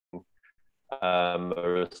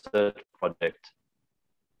a research project.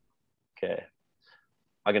 Okay,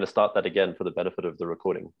 I'm going to start that again for the benefit of the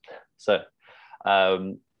recording. So,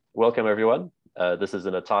 welcome everyone. This is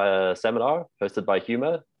an entire seminar hosted by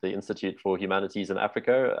HUMA, the Institute for Humanities in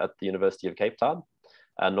Africa at the University of Cape Town.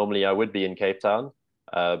 And normally I would be in Cape Town,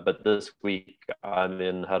 but this week I'm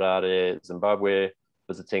in Harare, Zimbabwe,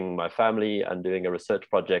 visiting my family and doing a research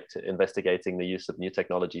project investigating the use of new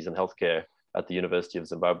technologies in healthcare at the University of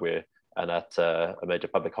Zimbabwe and at a major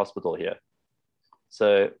public hospital here.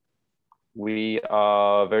 So we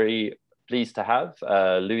are very pleased to have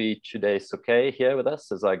Louis Chude-Sokei here with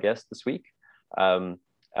us as our guest this week. And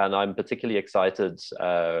I'm particularly excited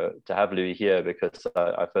to have Louis here because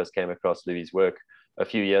I first came across Louis's work a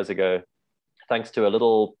few years ago, thanks to a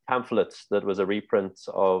little pamphlet that was a reprint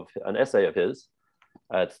of an essay of his.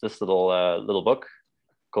 It's this little book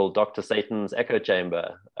called Dr. Satan's Echo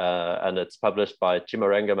Chamber, and it's published by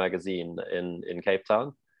Chimurenga magazine in Cape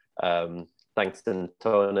Town. Thanks to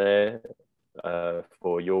Tone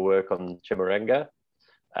for your work on Chimurenga.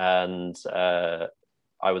 And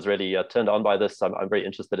I was really turned on by this. I'm very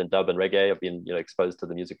interested in dub and reggae. I've been exposed to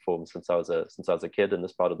the music form since I was a kid in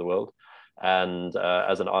this part of the world. And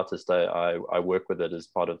as an artist, I work with it as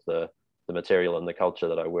part of the material and the culture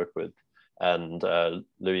that I work with. And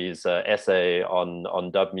Louis's essay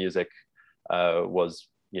on dub music was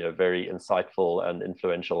very insightful and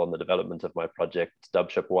influential on the development of my project,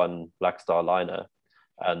 Dubship One Black Star Liner.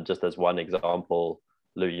 And just as one example,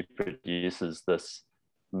 Louis produces this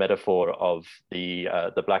metaphor of the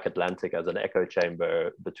Black Atlantic as an echo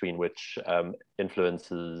chamber between which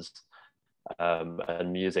influences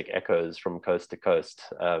and music echoes from coast to coast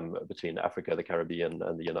between Africa, the Caribbean,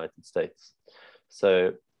 and the United States.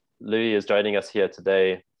 So Louis is joining us here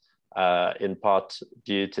today in part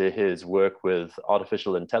due to his work with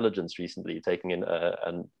artificial intelligence recently, taking in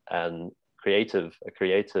a creative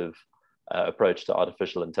approach to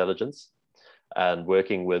artificial intelligence and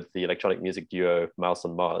working with the electronic music duo Mouse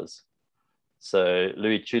on Mars. So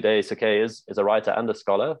Louis Chude-Sokei is a writer and a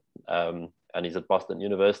scholar, and he's at Boston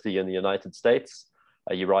University in the United States.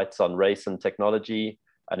 He writes on race and technology,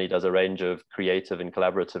 and he does a range of creative and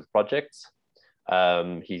collaborative projects.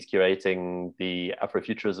 He's curating the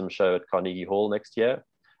Afrofuturism show at Carnegie Hall next year,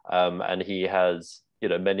 and he has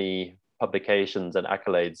many publications and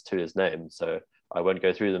accolades to his name. So I won't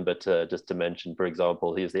go through them, but just to mention, for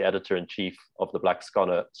example, he is the editor-in-chief of the Black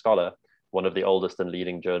Scholar, one of the oldest and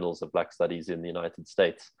leading journals of Black studies in the United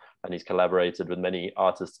States. And he's collaborated with many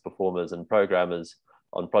artists, performers, and programmers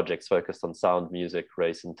on projects focused on sound, music,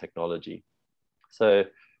 race, and technology. So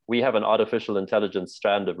we have an artificial intelligence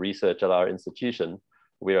strand of research at our institution.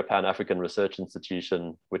 We're a Pan-African research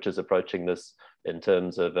institution, which is approaching this in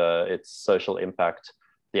terms of its social impact,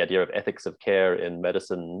 the idea of ethics of care in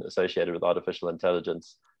medicine associated with artificial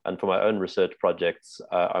intelligence. And for my own research projects,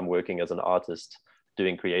 I'm working as an artist,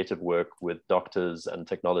 doing creative work with doctors and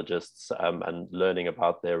technologists and learning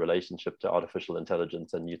about their relationship to artificial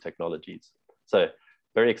intelligence and new technologies. So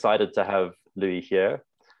very excited to have Louis here.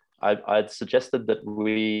 I'd suggested that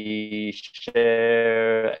we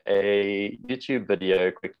share a YouTube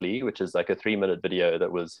video quickly, which is like a 3-minute video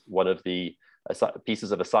that was one of the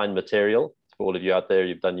pieces of assigned material. For all of you out there,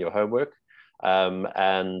 you've done your homework.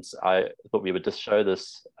 And I thought we would just show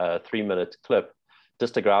this 3-minute clip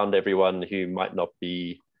just to ground everyone who might not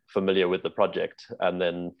be familiar with the project. And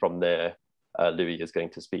then from there, Louis is going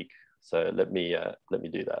to speak. So let me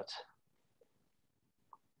do that.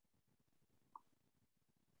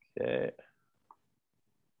 Okay.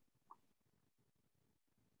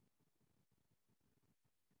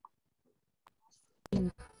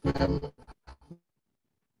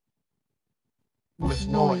 With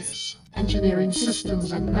noise, engineering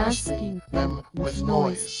systems and masking them with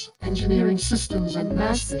noise, engineering systems and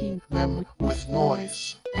masking them with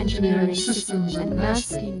noise, engineering systems and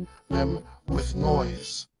masking them with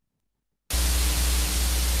noise.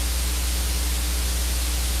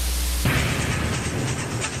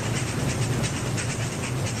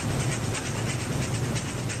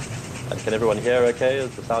 And can everyone hear okay?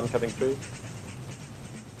 Is the sound coming through?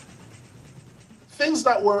 Things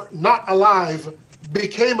that were not alive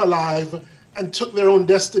became alive and took their own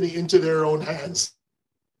destiny into their own hands.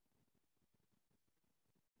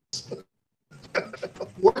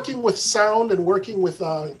 Working with sound and working with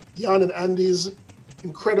Jan and Andy's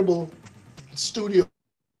incredible studio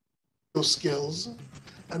skills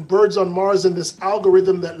and Birds on Mars and this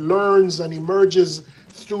algorithm that learns and emerges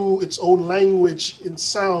through its own language in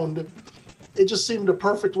sound, it just seemed a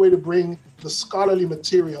perfect way to bring the scholarly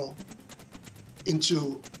material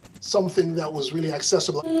into something that was really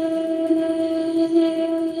accessible.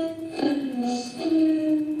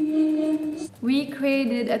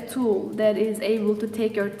 created a tool that is able to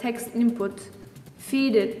take your text input,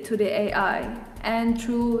 feed it to the AI, and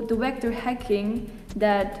through the vector hacking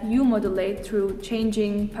that you modulate through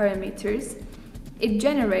changing parameters, it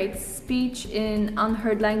generates speech in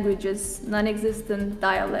unheard languages, non-existent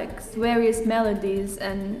dialects, various melodies,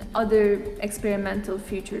 and other experimental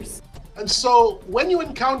features. And so when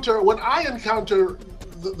I encounter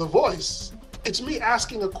the voice, it's me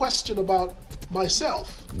asking a question about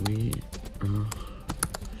myself.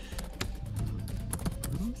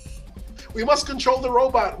 We must control the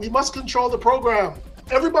robot. We must control the program.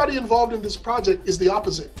 Everybody involved in this project is the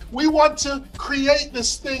opposite. We want to create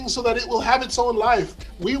this thing so that it will have its own life.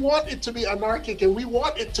 We want it to be anarchic and we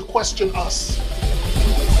want it to question us.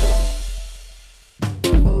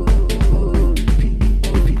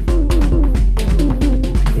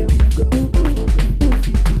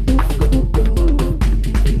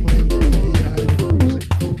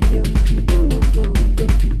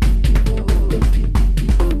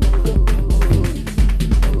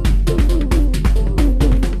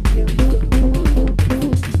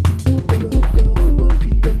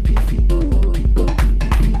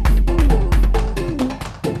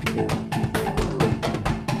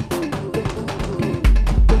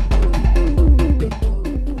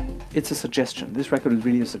 It's a suggestion. This record is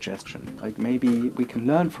really a suggestion. Like, maybe we can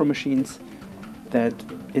learn from machines that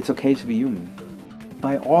it's okay to be human,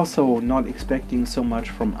 by also not expecting so much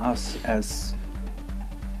from us as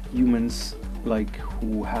humans, like,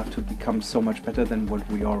 who have to become so much better than what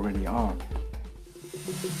we already are.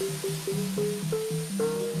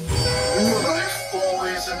 New life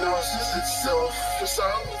always announces itself for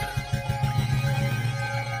sound.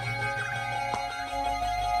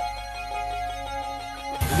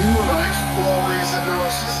 New life always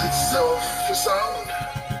announces itself for sound.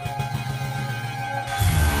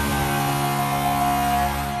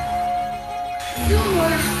 New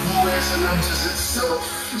life always announces itself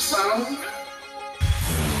for sound.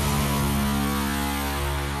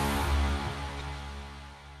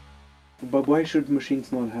 But why should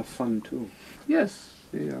machines not have fun too? Yes,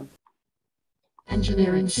 yeah.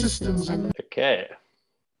 Engineering systems and Okay.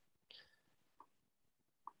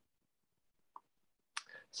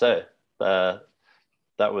 So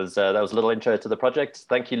that was a little intro to the project.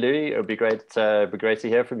 Thank you, Louis. It would be great to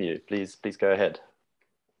hear from you. Please go ahead.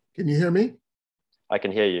 Can you hear me? I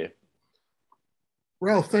can hear you.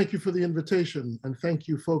 Ralph, thank you for the invitation, and thank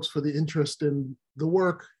you folks for the interest in the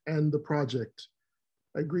work and the project.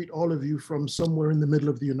 I greet all of you from somewhere in the middle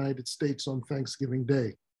of the United States on Thanksgiving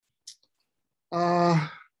Day.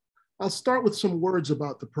 I'll start with some words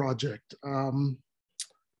about the project,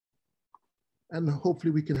 and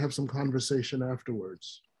hopefully we can have some conversation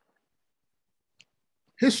afterwards.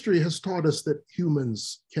 History has taught us that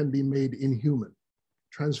humans can be made inhuman,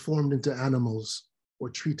 transformed into animals, or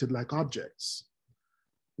treated like objects.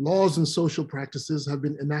 Laws and social practices have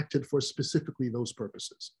been enacted for specifically those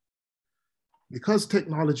purposes. Because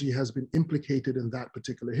technology has been implicated in that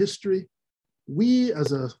particular history, we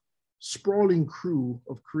as a sprawling crew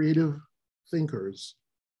of creative thinkers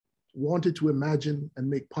wanted to imagine and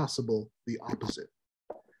make possible the opposite.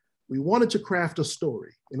 We wanted to craft a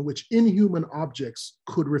story in which inhuman objects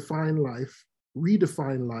could refine life,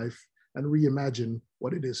 redefine life, and reimagine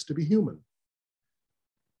what it is to be human.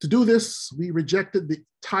 To do this, we rejected the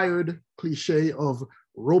tired cliche of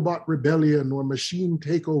robot rebellion or machine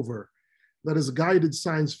takeover that has guided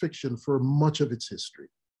science fiction for much of its history.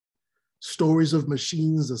 Stories of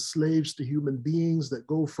machines as slaves to human beings that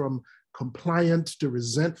go from compliant to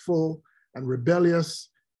resentful and rebellious,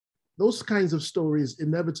 those kinds of stories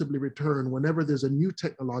inevitably return whenever there's a new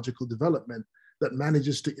technological development that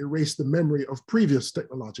manages to erase the memory of previous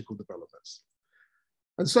technological developments.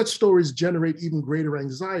 And such stories generate even greater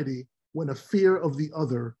anxiety when a fear of the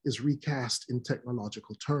other is recast in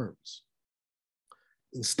technological terms.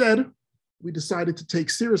 Instead, we decided to take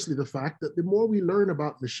seriously the fact that the more we learn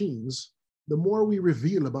about machines, the more we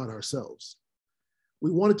reveal about ourselves.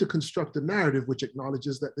 We wanted to construct a narrative which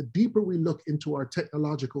acknowledges that the deeper we look into our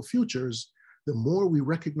technological futures, the more we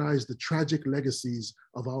recognize the tragic legacies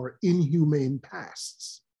of our inhumane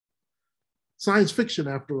pasts. Science fiction,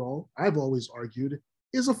 after all, I've always argued,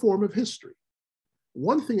 is a form of history.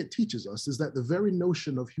 One thing it teaches us is that the very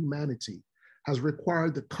notion of humanity has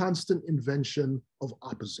required the constant invention of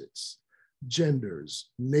opposites, genders,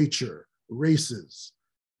 nature, races.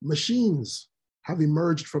 Machines have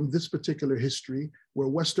emerged from this particular history where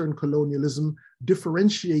Western colonialism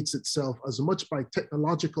differentiates itself as much by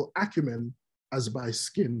technological acumen as by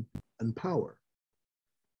skin and power.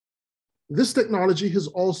 This technology has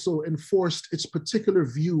also enforced its particular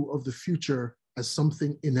view of the future as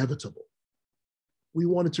something inevitable. We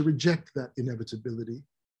wanted to reject that inevitability,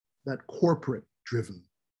 that corporate-driven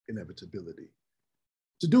inevitability.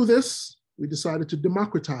 To do this, we decided to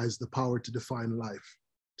democratize the power to define life,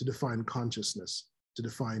 to define consciousness, to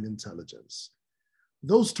define intelligence.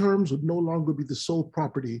 Those terms would no longer be the sole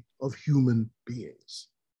property of human beings.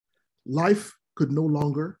 Life could no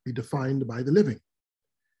longer be defined by the living.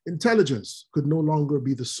 Intelligence could no longer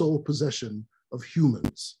be the sole possession of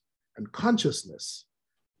humans. And consciousness,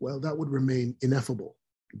 well, that would remain ineffable,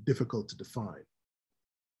 difficult to define.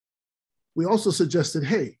 We also suggested,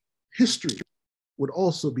 hey, history would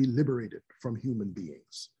also be liberated from human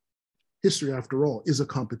beings. History, after all, is a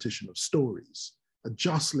competition of stories, a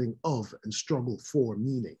jostling of and struggle for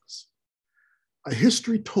meanings. A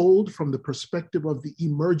history told from the perspective of the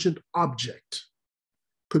emergent object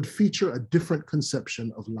could feature a different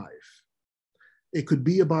conception of life. It could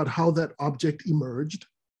be about how that object emerged,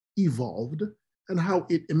 evolved, and how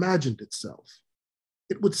it imagined itself.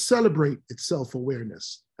 It would celebrate its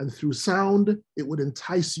self-awareness, and through sound, it would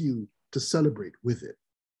entice you to celebrate with it.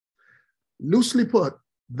 Loosely put,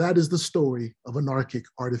 that is the story of anarchic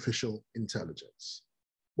artificial intelligence.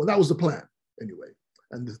 Well, that was the plan, anyway,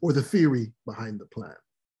 or the theory behind the plan.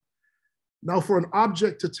 Now, for an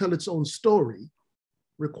object to tell its own story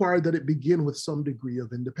required that it begin with some degree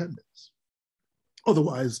of independence.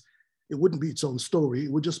 Otherwise, it wouldn't be its own story.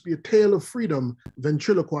 It would just be a tale of freedom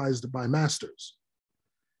ventriloquized by masters.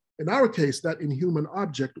 In our case, that inhuman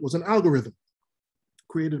object was an algorithm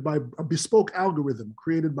created by a bespoke algorithm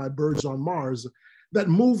created by birds on Mars that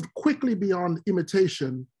moved quickly beyond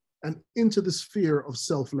imitation and into the sphere of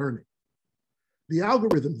self-learning. The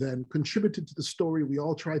algorithm then contributed to the story we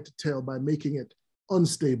all tried to tell by making it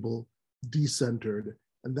unstable, decentered,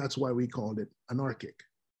 and that's why we called it anarchic.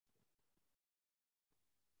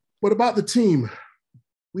 But about the team,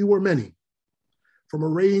 we were many, from a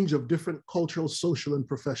range of different cultural, social, and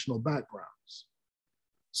professional backgrounds.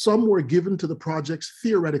 Some were given to the project's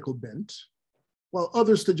theoretical bent, while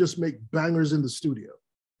others to just make bangers in the studio.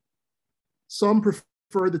 Some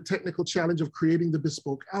preferred the technical challenge of creating the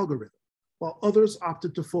bespoke algorithm, while others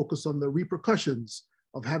opted to focus on the repercussions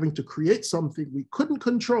of having to create something we couldn't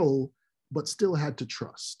control, but still had to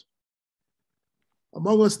trust.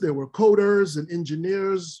 Among us, there were coders and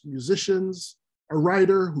engineers, musicians, a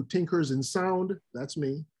writer who tinkers in sound, that's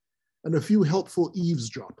me, and a few helpful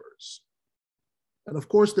eavesdroppers. And of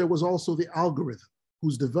course, there was also the algorithm,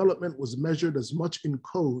 whose development was measured as much in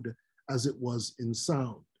code as it was in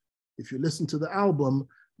sound. If you listen to the album,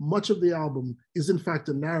 much of the album is in fact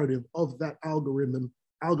a narrative of that algorithm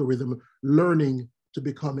learning to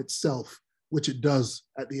become itself, which it does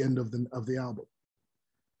at the end of the album.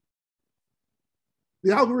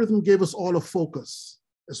 The algorithm gave us all a focus,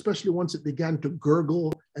 especially once it began to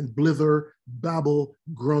gurgle and blither, babble,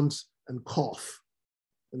 grunt, and cough.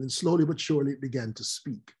 And then slowly but surely it began to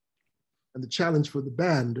speak. And the challenge for the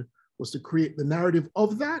band was to create the narrative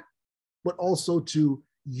of that, but also to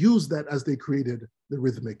use that as they created the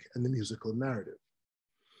rhythmic and the musical narrative.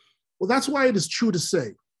 Well, that's why it is true to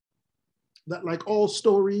say that, like all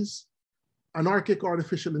stories, anarchic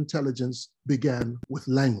artificial intelligence began with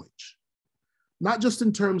language. Not just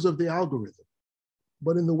in terms of the algorithm,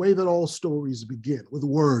 but in the way that all stories begin, with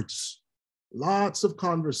words, lots of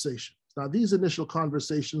conversations. Now, these initial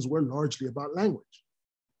conversations were largely about language.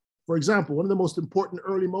 For example, one of the most important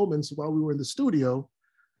early moments while we were in the studio,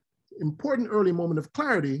 important early moment of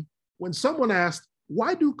clarity, when someone asked,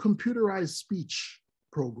 why do computerized speech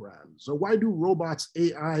programs, or why do robots,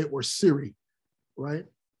 AI or Siri, right?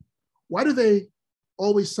 Why do they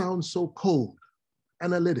always sound so cold,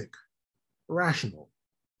 analytic, rational,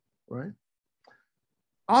 right?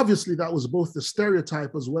 Obviously, that was both the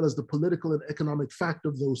stereotype as well as the political and economic fact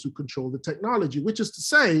of those who control the technology, which is to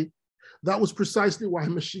say, that was precisely why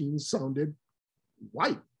machines sounded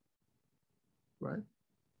white, right?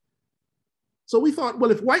 So we thought,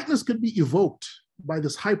 well, if whiteness could be evoked by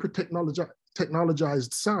this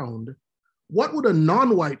hyper-technologized sound, what would a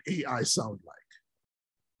non-white AI sound like,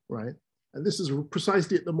 right? And this is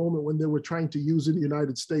precisely at the moment when they were trying to use in the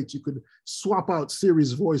United States, you could swap out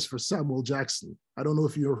Siri's voice for Samuel Jackson. I don't know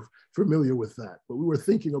if you're familiar with that, but we were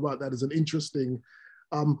thinking about that as an interesting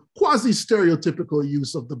quasi-stereotypical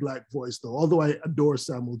use of the Black voice, though, although I adore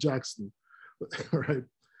Samuel Jackson, right?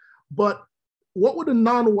 But what would a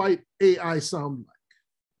non-white AI sound like?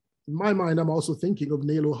 In my mind, I'm also thinking of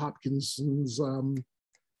Nalo Hopkinson's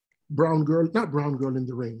Brown Girl, not Brown Girl in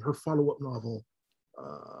the Rain, her follow-up novel.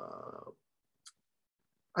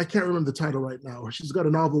 I can't remember the title right now. She's got a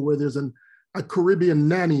novel where there's a Caribbean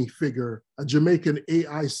nanny figure, a Jamaican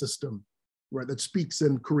AI system, right, that speaks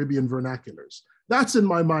in Caribbean vernaculars. That's in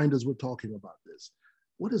my mind as we're talking about this.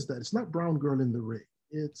 what is that? It's not Brown Girl in the Ring.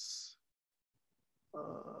 It's,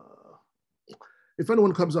 if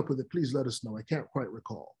anyone comes up with it, please let us know. I can't quite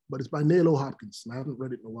recall, but it's by Nalo Hopkinson. I haven't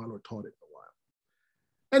read it in a while or taught it in a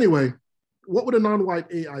while. Anyway, what would a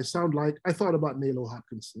non-white AI sound like? I thought about Nalo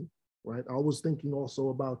Hopkinson, right? I was thinking also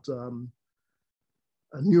about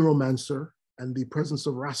a neuromancer and the presence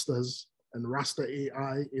of Rastas and Rasta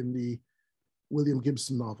AI in the William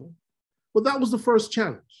Gibson novel. But that was the first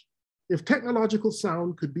challenge. If technological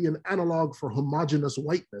sound could be an analog for homogeneous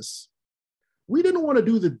whiteness, we didn't want to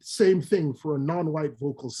do the same thing for a non-white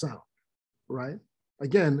vocal sound, right?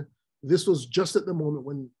 Again, this was just at the moment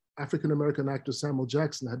when African-American actor Samuel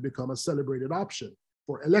Jackson had become a celebrated option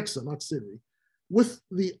for Alexa, not Siri, with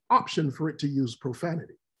the option for it to use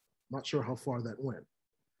profanity. Not sure how far that went.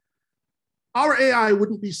 Our AI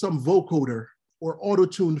wouldn't be some vocoder or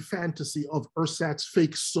auto-tuned fantasy of Ursat's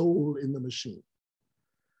fake soul in the machine,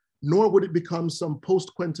 nor would it become some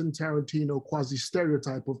post-Quentin Tarantino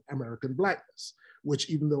quasi-stereotype of American blackness, which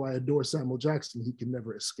even though I adore Samuel Jackson, he can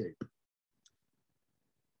never escape.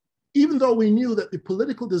 Even though we knew that the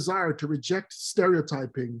political desire to reject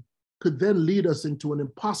stereotyping could then lead us into an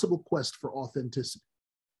impossible quest for authenticity.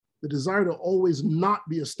 The desire to always not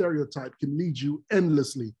be a stereotype can lead you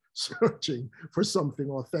endlessly searching for something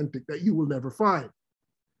authentic that you will never find.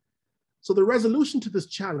 So the resolution to this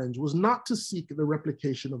challenge was not to seek the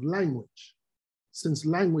replication of language, since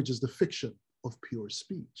language is the fiction of pure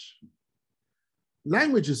speech.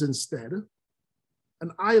 Language is instead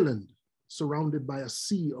an island surrounded by a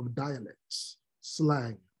sea of dialects,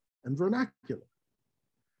 slang, and vernacular.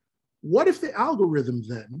 What if the algorithm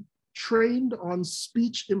then trained on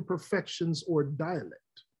speech imperfections or dialect?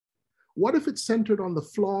 What if it centered on the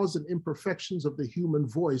flaws and imperfections of the human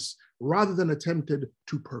voice rather than attempted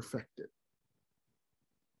to perfect it?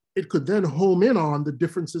 It could then home in on the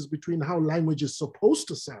differences between how language is supposed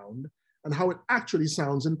to sound and how it actually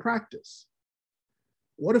sounds in practice.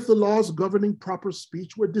 What if the laws governing proper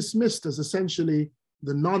speech were dismissed as essentially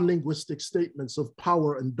the non-linguistic statements of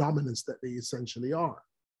power and dominance that they essentially are?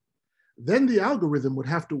 Then the algorithm would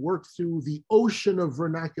have to work through the ocean of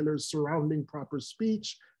vernaculars surrounding proper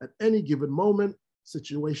speech at any given moment,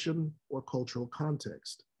 situation, or cultural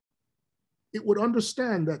context. It would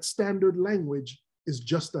understand that standard language is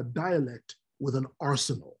just a dialect with an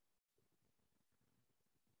arsenal.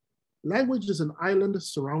 Language is an island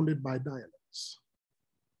surrounded by dialects.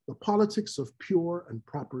 The politics of pure and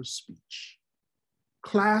proper speech.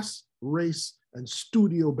 Class, race, and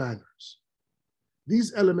studio banners.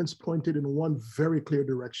 These elements pointed in one very clear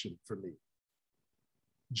direction for me: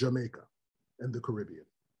 Jamaica and the Caribbean.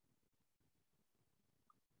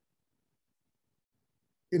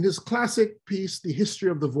 In his classic piece, The History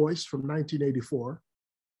of the Voice from 1984,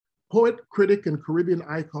 poet, critic, and Caribbean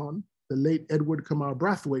icon, the late Edward Kamau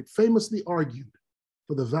Brathwaite, famously argued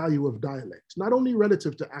for the value of dialect, not only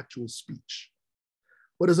relative to actual speech,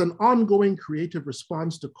 but as an ongoing creative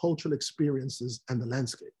response to cultural experiences and the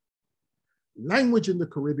landscape. Language in the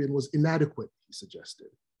Caribbean was inadequate, he suggested.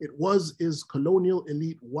 It is colonial,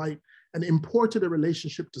 elite, white, and imported a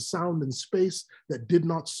relationship to sound and space that did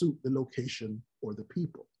not suit the location or the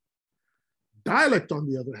people. Dialect,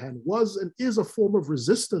 on the other hand, was and is a form of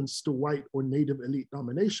resistance to white or native elite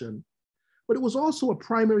domination, but it was also a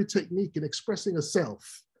primary technique in expressing a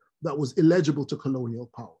self that was illegible to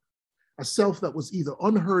colonial power, a self that was either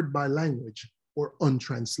unheard by language or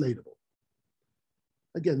untranslatable.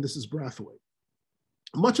 Again, this is Brathwaite.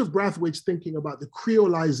 Much of Brathwaite's thinking about the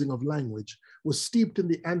creolizing of language was steeped in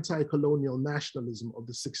the anti-colonial nationalism of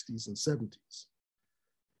the 60s and 70s.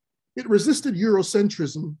 It resisted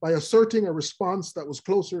Eurocentrism by asserting a response that was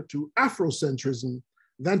closer to Afrocentrism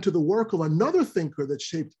than to the work of another thinker that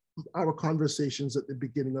shaped our conversations at the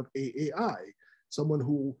beginning of AAI, someone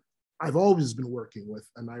who I've always been working with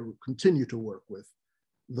and I will continue to work with,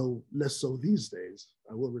 though less so these days.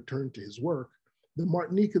 I will return to his work, the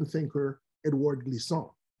Martinican thinker Edouard Glissant,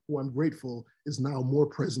 who I'm grateful is now more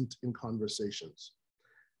present in conversations.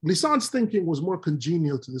 Glissant's thinking was more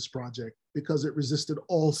congenial to this project because it resisted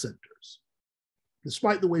all centers.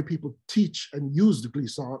 Despite the way people teach and use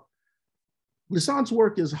Glissant, Glissant's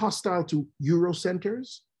work is hostile to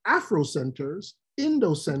Eurocenters, Afrocenters,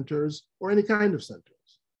 Indo-centers, or any kind of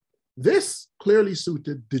centers. This clearly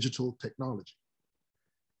suited digital technology.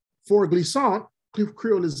 For Glissant,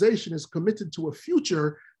 creolization is committed to a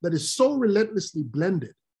future that is so relentlessly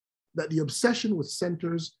blended that the obsession with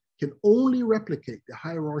centers can only replicate the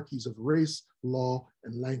hierarchies of race, law,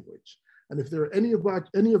 and language. And if there are any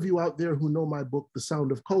of you out there who know my book, The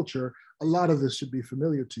Sound of Culture, a lot of this should be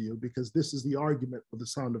familiar to you because this is the argument for The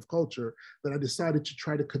Sound of Culture that I decided to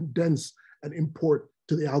try to condense and import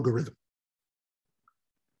to the algorithm.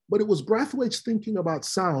 But it was Brathwaite's thinking about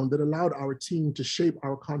sound that allowed our team to shape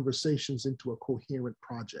our conversations into a coherent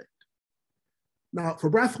project. Now,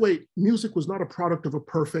 for Brathwaite, music was not a product of a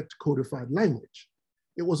perfect codified language.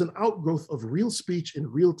 It was an outgrowth of real speech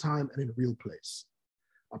in real time and in real place.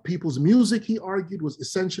 A people's music, he argued, was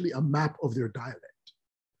essentially a map of their dialect.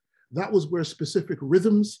 That was where specific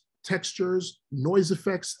rhythms, textures, noise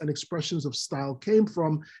effects, and expressions of style came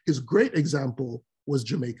from. His great example was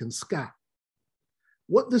Jamaican ska.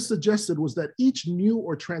 What this suggested was that each new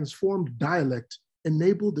or transformed dialect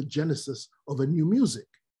enabled the genesis of a new music,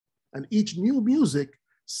 and each new music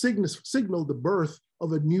signaled the birth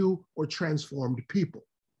of a new or transformed people.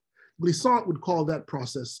 Glissant would call that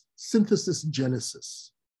process synthesis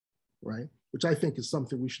genesis, right? Which I think is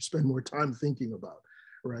something we should spend more time thinking about,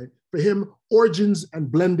 right? For him, origins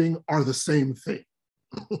and blending are the same thing,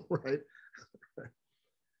 right?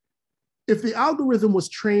 If the algorithm was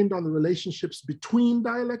trained on the relationships between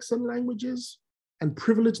dialects and languages and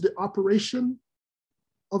privileged the operation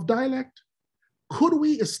of dialect, could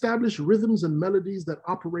we establish rhythms and melodies that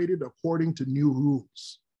operated according to new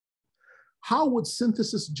rules? How would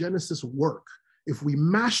synthesis genesis work if we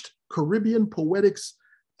mashed Caribbean poetics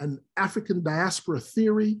and African diaspora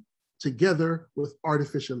theory together with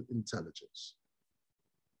artificial intelligence?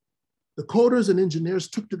 The coders and engineers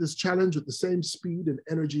took to this challenge with the same speed and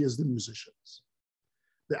energy as the musicians.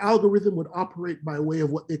 The algorithm would operate by way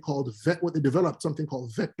of what they developed something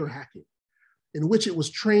called vector hacking, in which it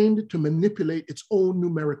was trained to manipulate its own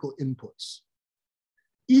numerical inputs.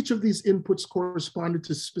 Each of these inputs corresponded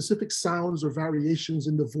to specific sounds or variations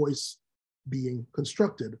in the voice being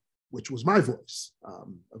constructed, which was my voice,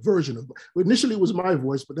 a version of, initially it was my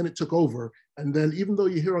voice, but then it took over. And then even though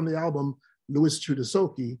you hear on the album, Louis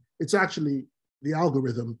Chude-Sokei, it's actually the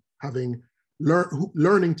algorithm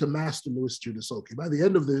learning to master Louis Chude-Sokei. By the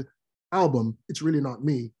end of the album, it's really not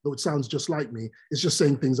me, though it sounds just like me. It's just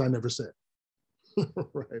saying things I never said,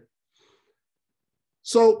 right?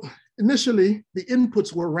 So initially, the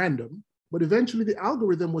inputs were random, but eventually the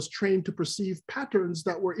algorithm was trained to perceive patterns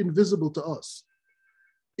that were invisible to us.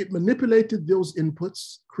 It manipulated those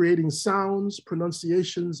inputs, creating sounds,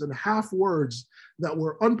 pronunciations, and half words that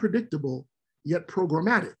were unpredictable, yet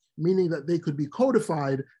programmatic, meaning that they could be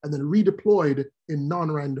codified and then redeployed in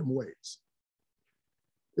non-random ways.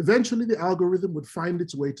 Eventually, the algorithm would find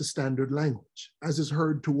its way to standard language, as is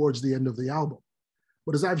heard towards the end of the album.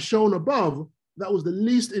 But as I've shown above, that was the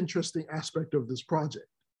least interesting aspect of this project.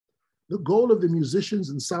 The goal of the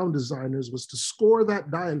musicians and sound designers was to score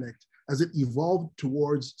that dialect as it evolved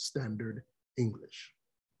towards standard English.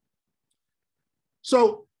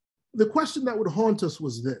 So the question that would haunt us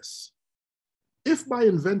was this: if by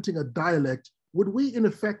inventing a dialect, would we in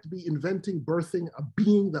effect be birthing a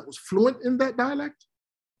being that was fluent in that dialect?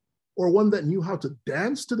 Or one that knew how to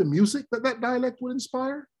dance to the music that that dialect would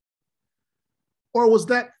inspire? Or was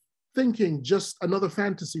that thinking just another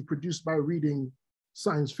fantasy produced by reading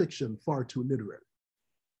science fiction far too literary?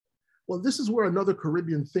 Well, this is where another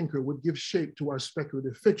Caribbean thinker would give shape to our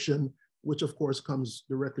speculative fiction, which of course comes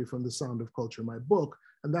directly from The Sound of Culture, my book,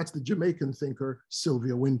 and that's the Jamaican thinker,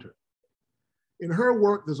 Sylvia Wynter. In her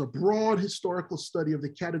work, there's a broad historical study of the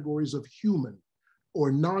categories of human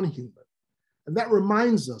or non-human. And that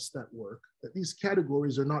reminds us, that work, that these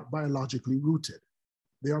categories are not biologically rooted.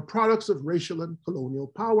 They are products of racial and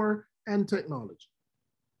colonial power and technology.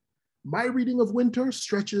 My reading of Wynter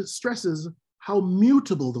stresses how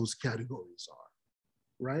mutable those categories are,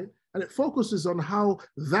 right? And it focuses on how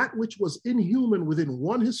that which was inhuman within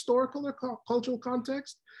one historical or cultural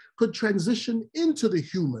context could transition into the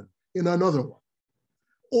human in another one.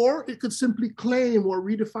 Or it could simply claim or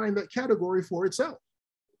redefine that category for itself.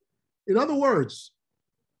 In other words,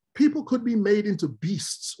 people could be made into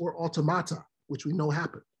beasts or automata, which we know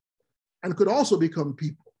happened, and could also become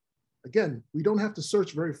people. Again, we don't have to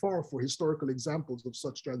search very far for historical examples of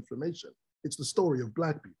such transformation. It's the story of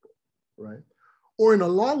Black people, right? Or in a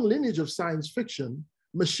long lineage of science fiction,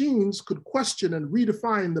 machines could question and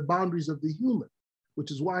redefine the boundaries of the human, which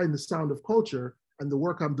is why in The Sound of Culture and the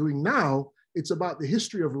work I'm doing now, it's about the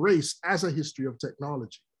history of race as a history of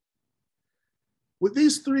technology. With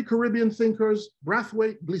these three Caribbean thinkers,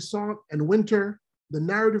 Brathwaite, Glissant, and Wynter, the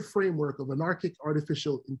narrative framework of anarchic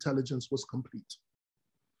artificial intelligence was complete.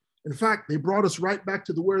 In fact, they brought us right back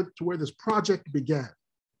to where this project began: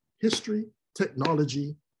 history,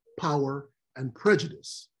 technology, power, and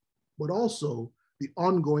prejudice, but also the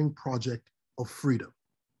ongoing project of freedom.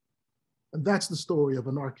 And that's the story of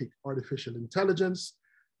anarchic artificial intelligence,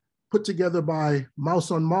 put together by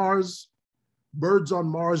Mouse on Mars, Birds on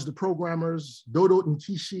Mars, the programmers, Dodo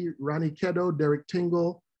Nkishi, Rani Kedo, Derek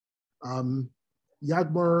Tingle,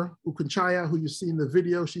 Yagmur Ukunchaya, who you see in the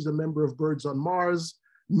video, she's a member of Birds on Mars,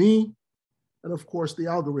 me, and of course the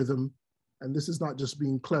algorithm. And this is not just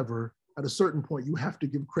being clever. At a certain point, you have to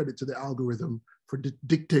give credit to the algorithm for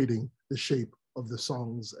dictating the shape of the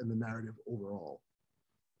songs and the narrative overall.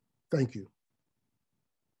 Thank you.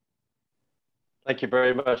 Thank you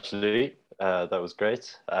very much, Louis. That was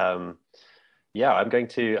great. Yeah,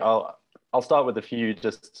 I'll start with a few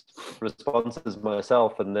just responses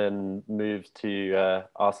myself, and then move to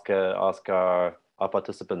ask our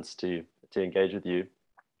participants to engage with you.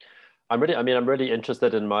 I'm really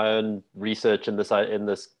interested in my own research in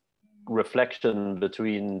this reflection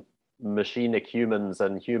between machinic humans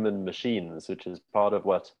and human machines, which is part of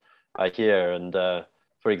what I hear. And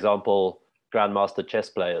for example, grandmaster chess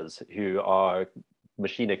players who are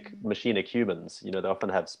machinic humans, they often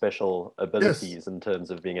have special abilities, yes, in terms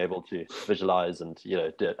of being able to visualize and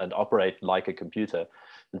and operate like a computer,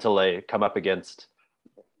 until they come up against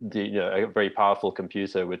a very powerful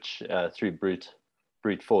computer which through brute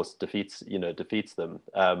force defeats them.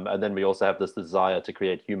 And then we also have this desire to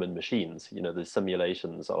create human machines, the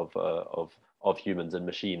simulations of humans and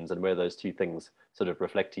machines, and where those two things sort of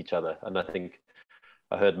reflect each other. And I think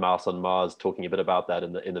I heard Mouse on Mars talking a bit about that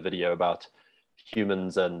in the video, about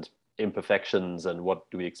humans and imperfections and what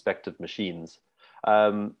do we expect of machines.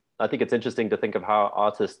 I think it's interesting to think of how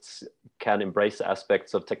artists can embrace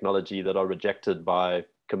aspects of technology that are rejected by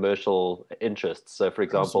commercial interests. So for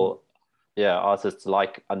example, yeah, artists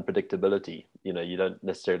like unpredictability. You don't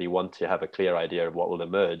necessarily want to have a clear idea of what will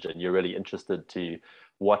emerge, and you're really interested to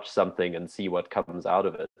watch something and see what comes out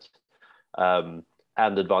of it.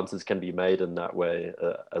 And advances can be made in that way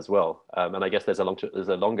as well. And I guess there's a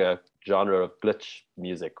longer genre of glitch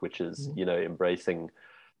music, which is embracing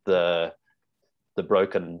the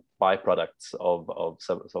broken byproducts of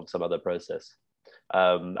some other process.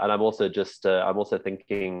 And I'm also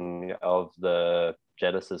thinking of the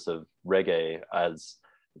genesis of reggae as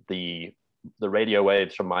the radio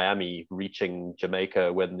waves from Miami reaching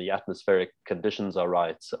Jamaica when the atmospheric conditions are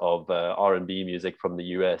right, of R&B music from the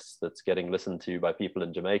US that's getting listened to by people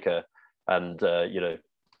in Jamaica. And,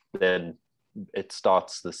 then it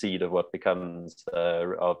starts the seed of what becomes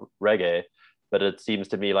of reggae. But it seems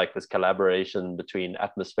to me like this collaboration between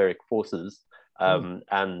atmospheric forces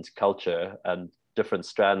and culture, and different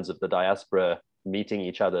strands of the diaspora meeting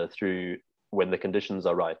each other through, when the conditions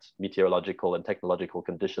are right, meteorological and technological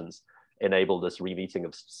conditions enable this re-meeting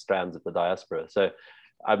of strands of the diaspora. So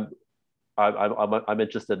I'm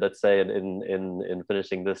interested, let's say, in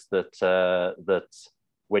finishing this, that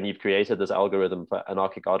when you've created this algorithm for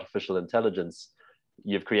anarchic artificial intelligence,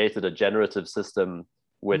 you've created a generative system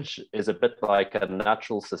which is a bit like a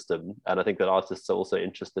natural system. And I think that artists are also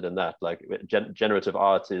interested in that. Like generative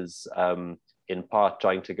art is in part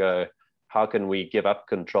trying to go, how can we give up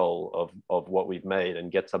control of what we've made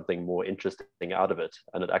and get something more interesting out of it?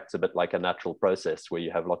 And it acts a bit like a natural process where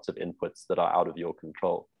you have lots of inputs that are out of your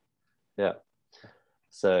control. Yeah.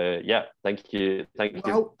 So yeah, thank you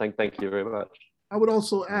very much. I would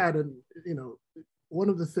also add, and one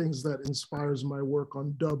of the things that inspires my work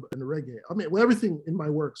on dub and reggae, everything in my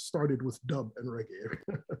work started with dub and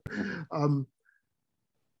reggae.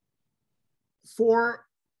 For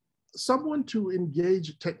someone to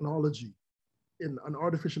engage technology in an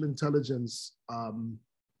artificial intelligence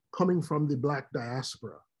coming from the Black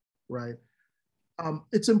diaspora, right?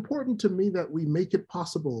 It's important to me that we make it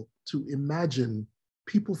possible to imagine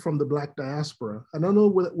people from the Black diaspora. And I know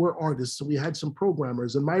we're artists, so we had some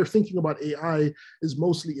programmers, and my thinking about AI is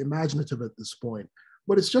mostly imaginative at this point.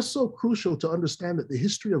 But it's just so crucial to understand that the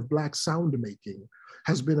history of Black sound making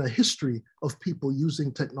has been a history of people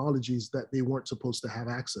using technologies that they weren't supposed to have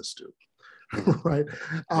access to, right?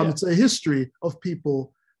 It's a history of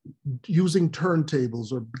people using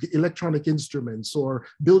turntables or electronic instruments, or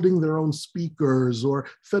building their own speakers, or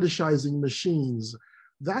fetishizing machines.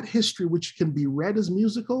 That history, which can be read as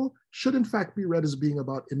musical, should in fact be read as being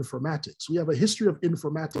about informatics. We have a history of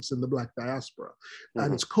informatics in the Black diaspora,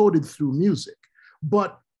 and it's coded through music.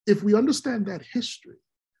 But if we understand that history,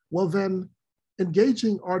 well then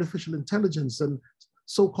engaging artificial intelligence and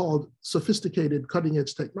so-called sophisticated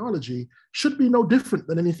cutting-edge technology should be no different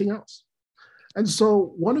than anything else. And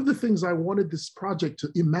so one of the things I wanted this project to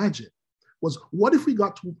imagine was, what if we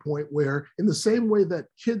got to a point where, in the same way that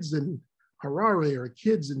kids in Harare or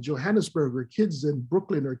kids in Johannesburg or kids in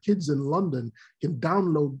Brooklyn or kids in London can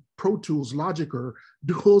download Pro Tools, Logic, or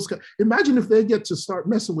do those, imagine if they get to start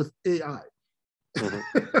messing with AI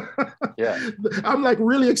Yeah. I'm like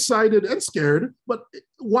really excited and scared, but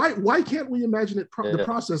why can't we imagine the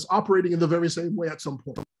process operating in the very same way at some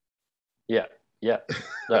point? Yeah, no,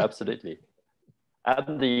 absolutely.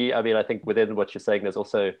 And I think within what you're saying, there's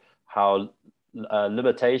also how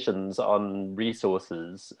limitations on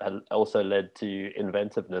resources also led to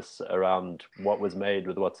inventiveness around what was made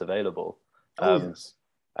with what's available. Yes.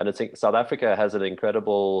 And I think South Africa has an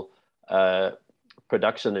incredible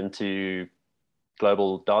production into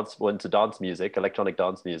dance music, electronic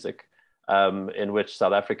dance music, in which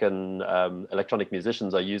South African electronic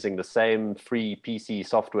musicians are using the same free PC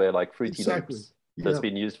software like Fruity Loops that's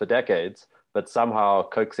been used for decades, but somehow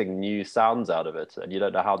coaxing new sounds out of it. And you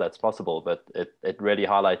don't know how that's possible, but it really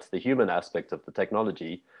highlights the human aspect of the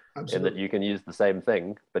technology. Absolutely. In that you can use the same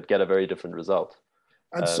thing, but get a very different result.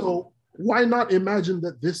 And so why not imagine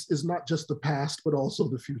that this is not just the past, but also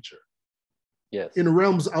the future? Yes. In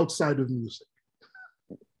realms outside of music.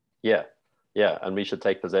 Yeah. And we should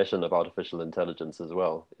take possession of artificial intelligence as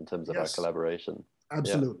well in terms of our collaboration.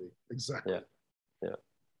 Absolutely. Exactly. Yeah.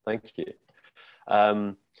 Thank you.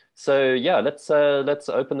 So let's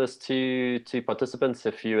open this to participants.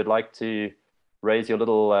 If you would like to raise your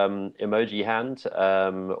little emoji hand,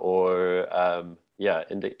 or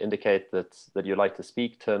indicate that you'd like to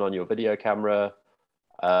speak, turn on your video camera.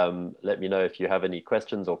 Let me know if you have any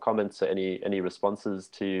questions or comments or any responses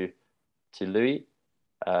to Louis.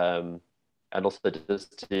 And also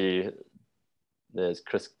there's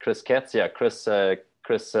Chris Ketz. Yeah, Chris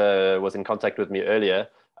was in contact with me earlier,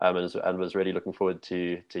 and was really looking forward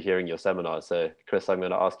to hearing your seminar. So Chris, I'm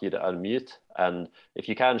going to ask you to unmute, and if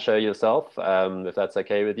you can show yourself, if that's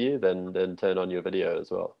okay with you, then turn on your video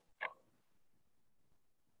as well.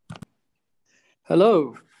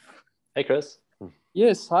 Hello. Hey, Chris.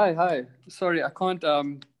 Yes, hi. Sorry, I can't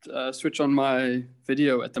switch on my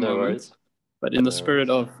video at the moment. Worries. But in the spirit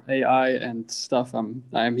of AI and stuff,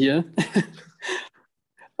 I am here.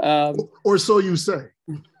 Or so you say.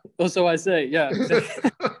 Or so I say, yeah.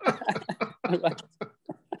 Exactly.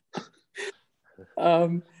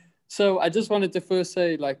 So I just wanted to first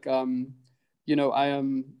say, I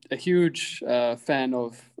am a huge fan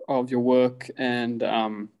of your work, and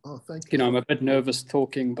thank you. I'm a bit nervous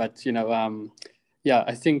talking, but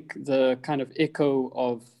I think the kind of echo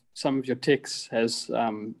of some of your texts has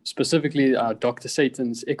specifically Dr.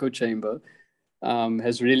 Satan's echo chamber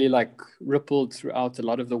has really rippled throughout a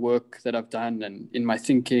lot of the work that I've done and in my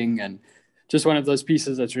thinking, and just one of those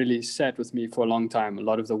pieces that's really sat with me for a long time, a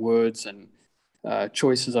lot of the words and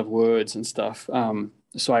choices of words and stuff.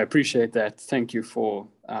 So I appreciate that. Thank you for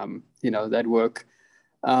that work.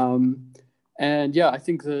 And I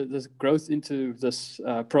think the growth into this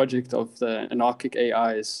project of the Anarchic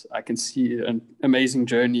AIs, I can see an amazing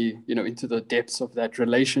journey, into the depths of that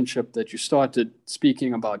relationship that you started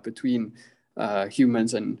speaking about between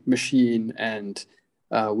humans and machine, and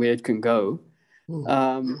where it can go.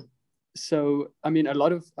 So, I mean, a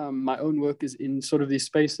lot of my own work is in sort of these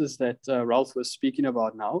spaces that Ralph was speaking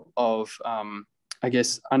about now of, I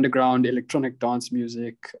guess, underground electronic dance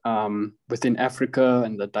music within Africa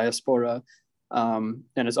and the diaspora. And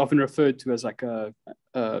it's often referred to as a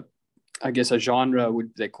genre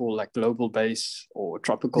they call global bass or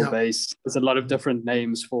tropical bass. There's a lot of different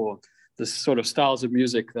names for this sort of styles of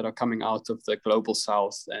music that are coming out of the global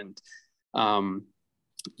south and, from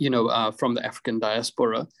the African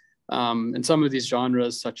diaspora. And some of these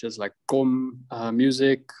genres, such as Gqom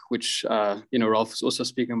music, which, Ralph was also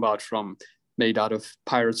speaking about, made out of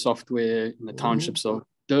pirate software in the townships of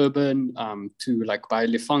Durban, to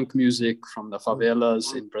baile funk music from the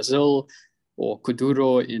favelas in Brazil, or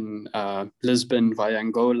kuduro in Lisbon via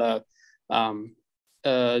Angola.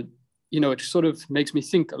 It sort of makes me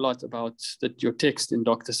think a lot about your text in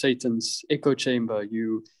Dr. Satan's Echo Chamber.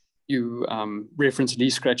 You reference Lee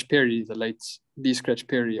Scratch Perry, the late Lee Scratch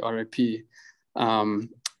Perry, RIP,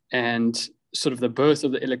 and sort of the birth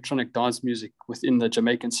of the electronic dance music within the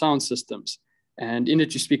Jamaican sound systems. And in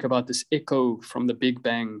it, you speak about this echo from the Big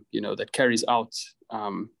Bang, that carries out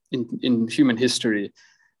in human history,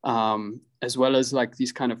 as well as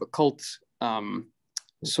these kind of occult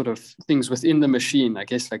sort of things within the machine, I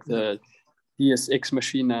guess, the Deus Ex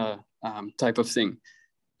Machina type of thing.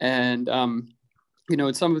 And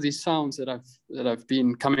in some of these sounds that I've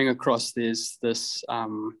been coming across, there's this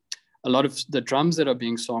a lot of the drums that are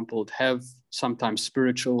being sampled have sometimes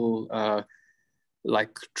spiritual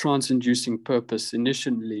trance-inducing purpose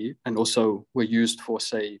initially, and also were used for,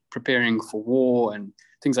 say, preparing for war and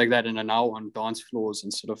things like that, and are now on dance floors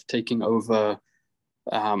and sort of taking over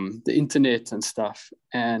the internet and stuff.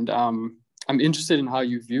 And I'm interested in how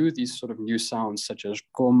you view these sort of new sounds, such as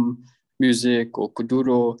Gqom music or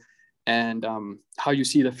kuduro, and how you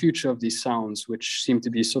see the future of these sounds, which seem to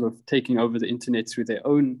be sort of taking over the internet through their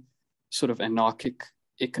own sort of anarchic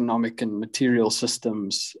economic and material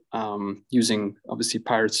systems, using obviously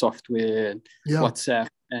pirate software and WhatsApp.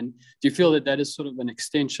 And do you feel that that is sort of an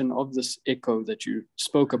extension of this echo that you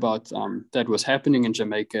spoke about, that was happening in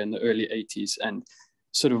Jamaica in the early 80s? And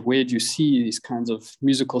sort of where do you see these kinds of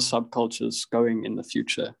musical subcultures going in the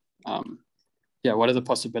future? What are the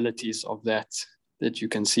possibilities of that you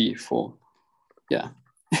can see for,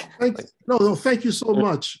 Thank you so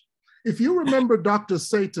much. If you remember Dr.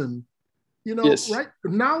 Satan, Yes. Right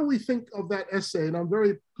now we think of that essay, and I'm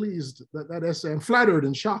very pleased that essay, I'm flattered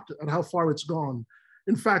and shocked at how far it's gone.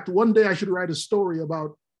 In fact, one day I should write a story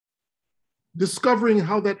about discovering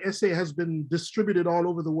how that essay has been distributed all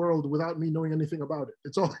over the world without me knowing anything about it.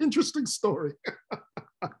 It's an interesting story.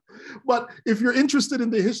 But if you're interested in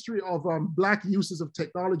the history of Black uses of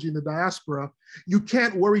technology in the diaspora, you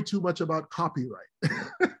can't worry too much about copyright.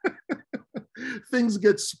 Things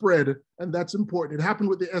get spread, and that's important. It happened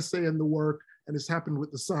with the essay and the work, and it's happened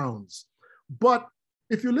with the sounds. But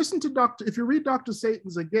if you read Dr.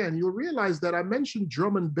 Satan's again, you'll realize that I mentioned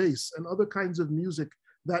drum and bass and other kinds of music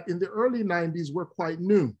that in the early 90s were quite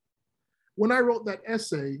new. When I wrote that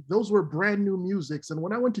essay, those were brand new musics. And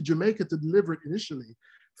when I went to Jamaica to deliver it initially,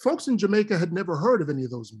 folks in Jamaica had never heard of any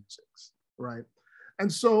of those musics, right?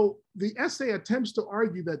 And so the essay attempts to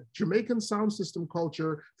argue that Jamaican sound system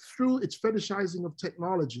culture, through its fetishizing of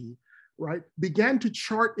technology, right, began to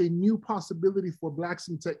chart a new possibility for Blacks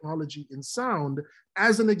in technology in sound.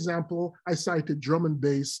 As an example, I cited drum and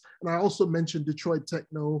bass, and I also mentioned Detroit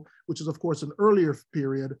techno, which is of course an earlier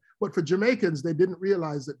period, but for Jamaicans, they didn't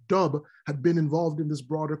realize that dub had been involved in this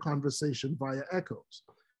broader conversation via echoes.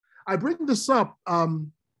 I bring this up,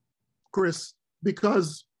 Chris,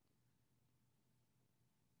 because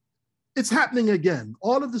it's happening again.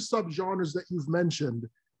 All of the subgenres that you've mentioned,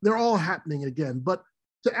 they're all happening again. But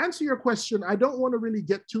to answer your question, I don't want to really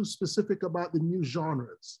get too specific about the new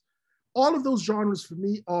genres. All of those genres for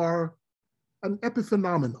me are an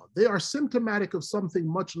epiphenomenon. They are symptomatic of something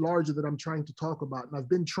much larger that I'm trying to talk about, and I've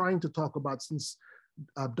been trying to talk about since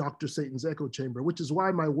Dr. Satan's Echo Chamber, which is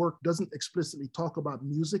why my work doesn't explicitly talk about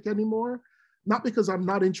music anymore. Not because I'm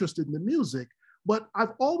not interested in the music, but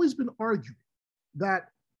I've always been arguing that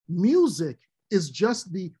music is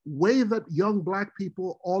just the way that young Black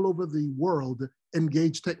people all over the world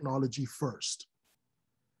engage technology first.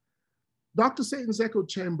 Dr. Satan's Echo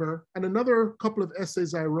Chamber and another couple of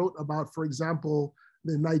essays I wrote about, for example,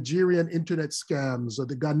 the Nigerian internet scams or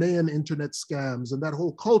the Ghanaian internet scams and that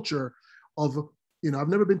whole culture of, I've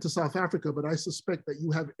never been to South Africa, but I suspect that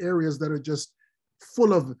you have areas that are just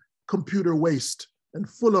full of computer waste and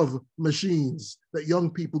full of machines that young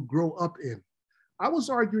people grow up in. I was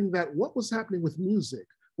arguing that what was happening with music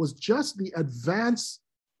was just the advanced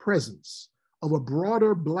presence of a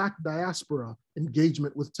broader Black diaspora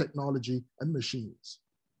engagement with technology and machines,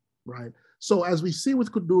 right? So as we see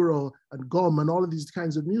with Kuduro and Gom and all of these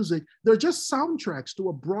kinds of music, they're just soundtracks to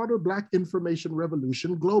a broader Black information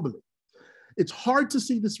revolution globally. It's hard to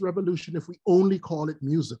see this revolution if we only call it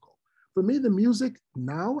musical. For me, the music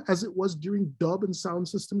now, as it was during dub and sound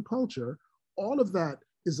system culture, all of that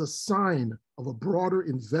is a sign of a broader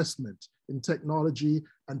investment in technology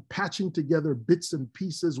and patching together bits and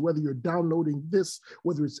pieces, whether you're downloading this,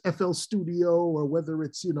 whether it's FL Studio or whether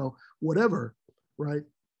it's, whatever, right?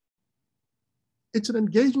 It's an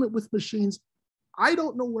engagement with machines. I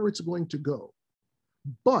don't know where it's going to go,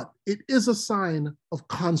 but it is a sign of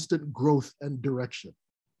constant growth and direction,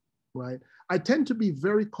 right? I tend to be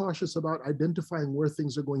very cautious about identifying where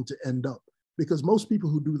things are going to end up because most people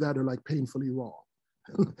who do that are like painfully wrong.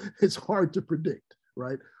 It's hard to predict,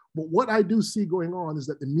 right? But what I do see going on is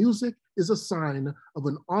that the music is a sign of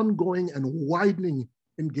an ongoing and widening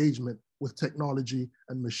engagement with technology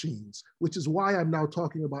and machines, which is why I'm now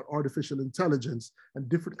talking about artificial intelligence and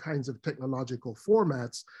different kinds of technological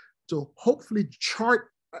formats to hopefully chart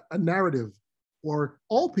a narrative for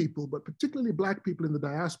all people, but particularly Black people in the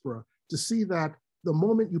diaspora, to see that the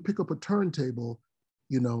moment you pick up a turntable,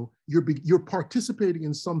 you're participating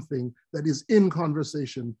in something that is in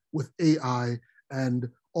conversation with AI and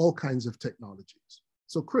all kinds of technologies.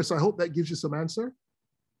 So Chris, I hope that gives you some answer.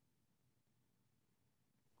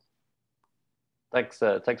 Thanks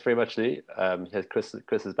very much, Lee. Chris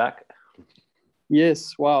is back.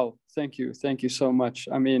 Yes, wow, thank you so much.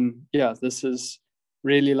 I mean, this is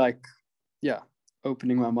really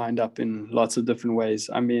opening my mind up in lots of different ways.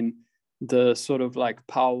 I mean, the sort of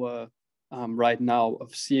power right now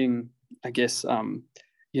of seeing, I guess,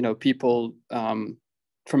 people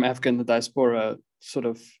from Africa in the diaspora sort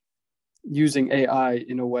of using AI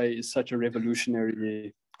in a way is such a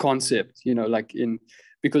revolutionary concept, you know, like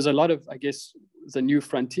because a lot of, I guess, the new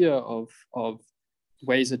frontier of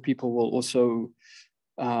ways that people will also,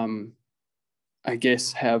 I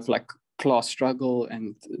guess, have like class struggle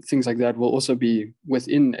and things like that will also be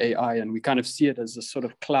within AI. And we kind of see it as a sort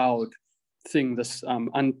of cloud thing, this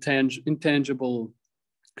intangible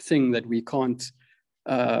thing that we can't,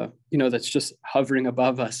 you know, that's just hovering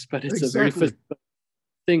above us, but it's a very physical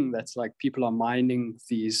thing that's like people are mining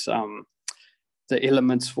these, the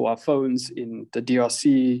elements for our phones in the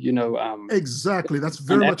DRC, you know. Exactly, that's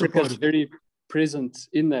very much Africa a part of it. Very present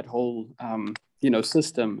in that whole, you know,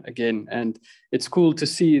 system again. And it's cool to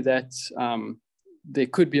see that there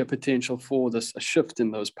could be a potential for a shift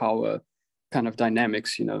in those power kind of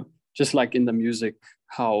dynamics, you know, just like in the music,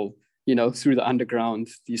 how, you know, through the underground,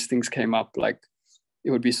 these things came up. Like,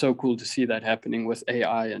 it would be so cool to see that happening with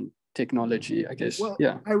AI and technology, I guess. Well,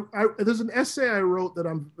 yeah. There's an essay I wrote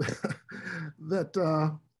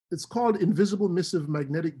that it's called Invisible Missive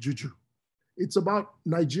Magnetic Juju. It's about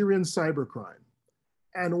Nigerian cybercrime.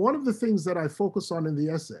 And one of the things that I focus on in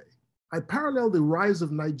the essay, I parallel the rise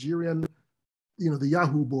of Nigerian, you know, the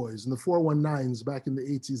Yahoo boys and the 419s back in the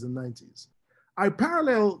 80s and 90s. I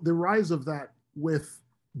parallel the rise of that with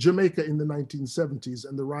Jamaica in the 1970s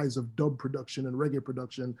and the rise of dub production and reggae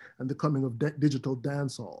production and the coming of digital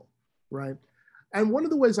dancehall, right? And one of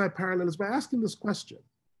the ways I parallel is by asking this question: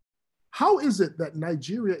 how is it that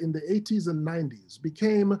Nigeria in the 80s and 90s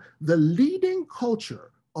became the leading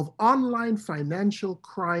culture of online financial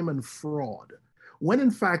crime and fraud, when in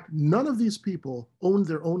fact, none of these people owned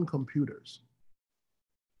their own computers?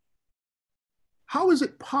 How is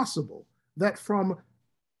it possible that from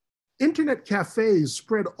internet cafes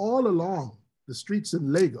spread all along the streets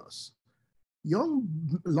in Lagos, young,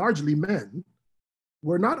 largely men,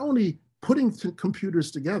 were not only putting computers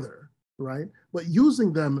together, right, but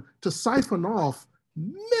using them to siphon off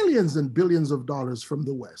millions and billions of dollars from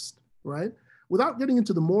the West, right? Without getting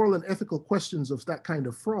into the moral and ethical questions of that kind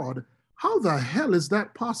of fraud, how the hell is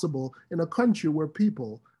that possible in a country where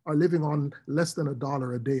people are living on less than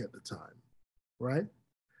 $1 a day at the time, right?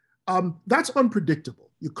 That's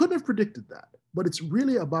unpredictable. You couldn't have predicted that, but it's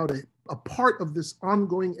really about a part of this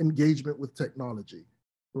ongoing engagement with technology,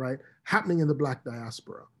 right, happening in the Black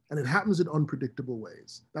diaspora. And it happens in unpredictable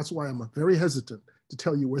ways. That's why I'm very hesitant to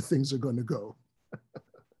tell you where things are going to go.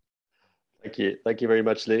 Thank you. Thank you very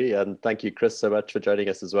much, Lee. And thank you, Chris, so much for joining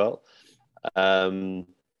us as well.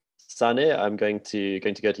 Sane, I'm going to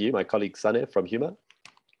go to you, my colleague Sane from Humor.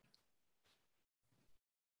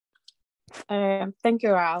 Thank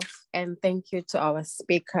you, Ralph, and thank you to our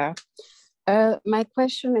speaker. My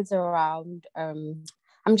question is around,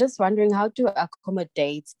 I'm just wondering how to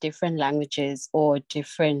accommodate different languages or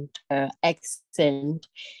different accent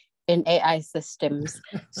in AI systems.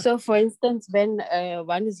 So for instance, when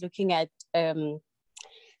one is looking at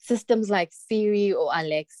systems like Siri or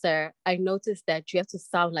Alexa, I noticed that you have to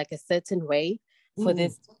sound like a certain way for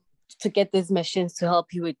this, to get these machines to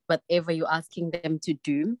help you with whatever you're asking them to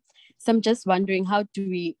do. So I'm just wondering, how do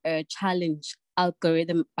we challenge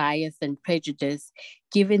algorithm bias and prejudice,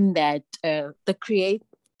 given that the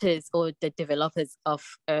creators or the developers of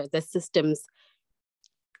the systems,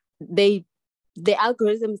 the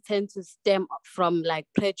algorithms tend to stem from like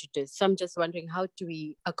prejudice. So I'm just wondering, how do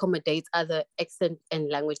we accommodate other accent and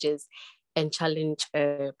languages and challenge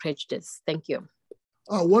prejudice? Thank you.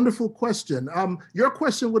 Wonderful question. Your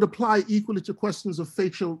question would apply equally to questions of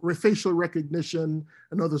facial recognition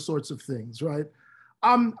and other sorts of things, right?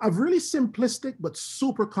 A really simplistic but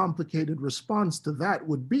super complicated response to that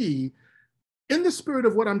would be, in the spirit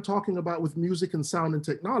of what I'm talking about with music and sound and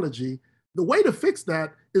technology, the way to fix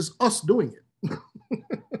that is us doing it.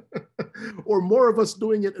 Or more of us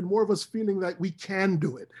doing it and more of us feeling that we can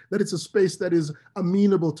do it, that it's a space that is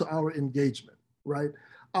amenable to our engagement, right?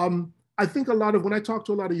 I think when I talk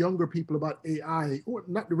to a lot of younger people about AI, or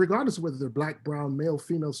not, regardless of whether they're Black, brown, male,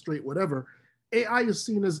 female, straight, whatever, AI is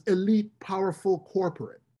seen as elite, powerful,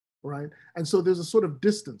 corporate, right? And so there's a sort of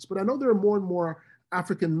distance. But I know there are more and more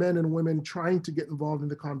African men and women trying to get involved in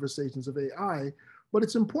the conversations of AI, but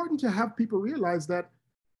it's important to have people realize that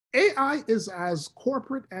AI is as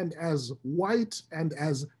corporate and as white and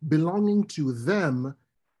as belonging to them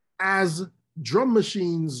as drum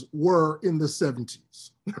machines were in the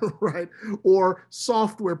 70s, right? Or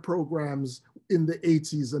software programs in the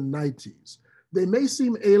 80s and 90s. They may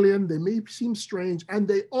seem alien, they may seem strange, and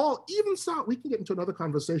they all even sound, we can get into another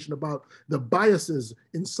conversation about the biases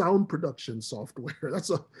in sound production software.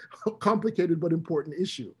 That's a complicated but important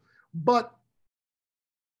issue. But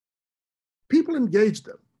people engage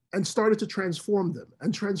them. and started to transform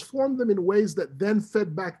them in ways that then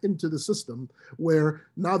fed back into the system, where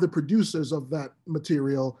now the producers of that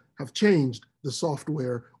material have changed the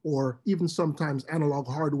software, or even sometimes analog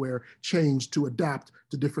hardware changed to adapt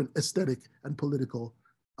to different aesthetic and political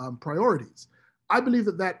priorities. I believe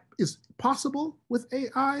that that is possible with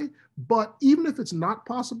AI, but even if it's not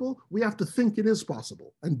possible, we have to think it is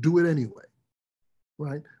possible and do it anyway,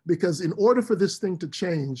 right? Because in order for this thing to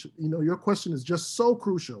change, you know, your question is just so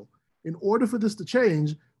crucial. In order for this to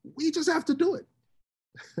change, we just have to do it.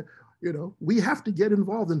 You know, we have to get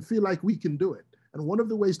involved and feel like we can do it. And one of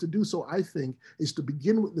the ways to do so, I think, is to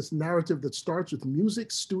begin with this narrative that starts with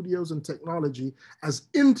music, studios, and technology as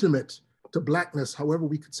intimate to Blackness, however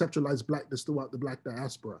we conceptualize Blackness throughout the Black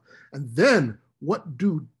diaspora. And then what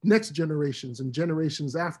do next generations and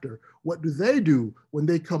generations after, what do they do when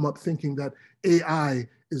they come up thinking that AI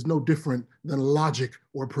is no different than Logic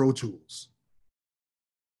or Pro Tools?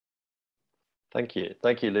 Thank you,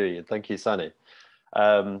 Louis, and thank you, Sunny.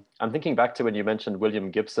 I'm thinking back to when you mentioned William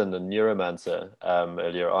Gibson and Neuromancer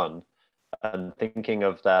earlier on, and thinking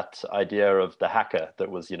of that idea of the hacker that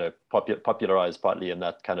was, you know, popularized partly in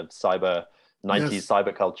that kind of 90s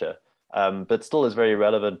cyber culture, but still is very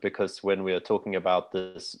relevant, because when we are talking about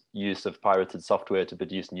this use of pirated software to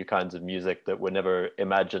produce new kinds of music that were never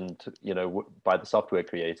imagined, you know, by the software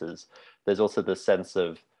creators, there's also this sense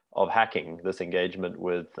of hacking, this engagement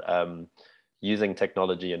with using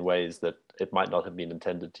technology in ways that it might not have been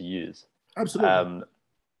intended to use. Absolutely.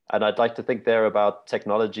 And I'd like to think there about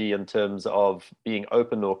technology in terms of being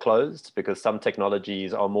open or closed, because some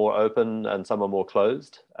technologies are more open and some are more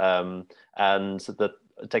closed. And that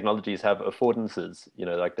technologies have affordances, you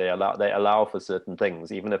know, like they allow for certain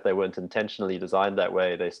things, even if they weren't intentionally designed that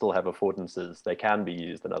way, they still have affordances. They can be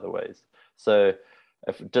used in other ways. So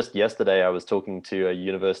just yesterday, I was talking to a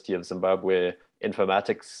University of Zimbabwe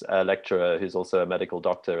informatics lecturer who's also a medical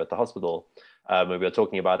doctor at the hospital. We were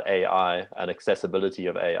talking about AI and accessibility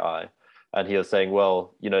of AI. And he was saying,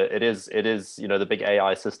 well, you know, it is, you know, the big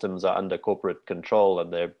AI systems are under corporate control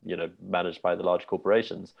and they're, you know, managed by the large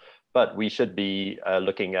corporations. But we should be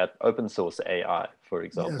looking at open source AI, for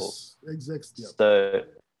example. Yes, exactly. Yeah.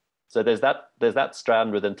 So there's that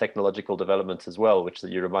strand within technological development as well, which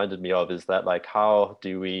that you reminded me of, is that, like, how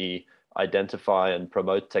do we identify and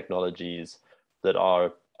promote technologies that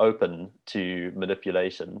are open to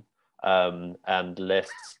manipulation, and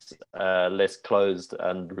less closed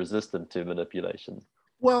and resistant to manipulation?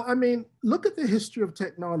 Well, I mean, look at the history of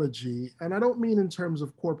technology, and I don't mean in terms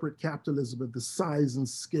of corporate capitalism, but the size and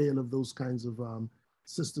scale of those kinds of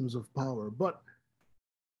systems of power. But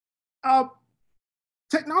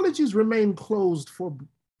technologies remain closed for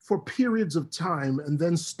periods of time, and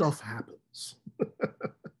then stuff happens.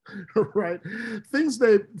 Right? Things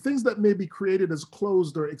that may be created as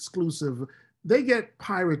closed or exclusive, they get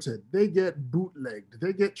pirated, they get bootlegged,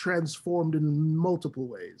 they get transformed in multiple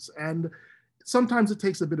ways. And sometimes it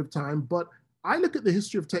takes a bit of time, but I look at the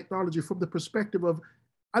history of technology from the perspective of,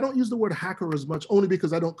 I don't use the word hacker as much, only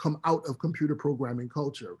because I don't come out of computer programming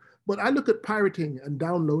culture, but I look at pirating and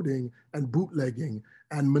downloading and bootlegging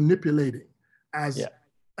and manipulating as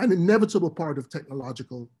an inevitable part of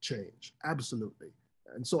technological change. Absolutely.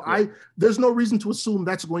 And so there's no reason to assume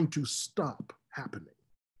that's going to stop happening.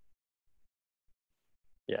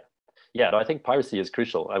 Yeah, I think piracy is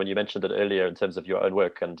crucial. I mean, you mentioned it earlier in terms of your own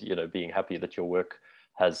work, and, you know, being happy that your work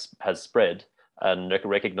has spread, and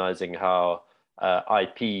recognizing how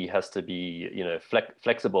IP has to be, you know,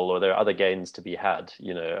 flexible, or there are other gains to be had,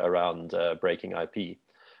 you know, around breaking IP.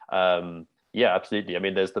 Yeah, absolutely. I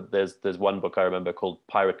mean, there's one book I remember called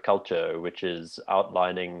Pirate Culture, which is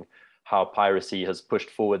outlining how piracy has pushed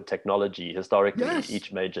forward technology historically at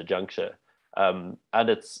each major juncture. And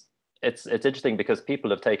it's interesting because people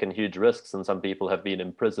have taken huge risks, and some people have been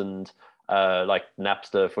imprisoned, like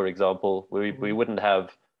Napster, for example. We wouldn't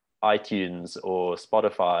have iTunes or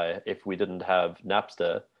Spotify if we didn't have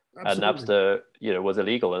Napster. Absolutely. And Napster, you know, was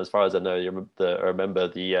illegal. And as far as I know, I remember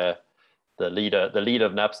the leader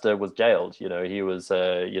of Napster was jailed. You know, he was,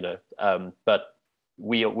 but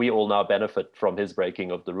we all now benefit from his breaking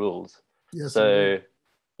of the rules. Yes, so, indeed.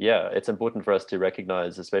 Yeah, it's important for us to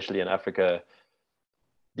recognize, especially in Africa,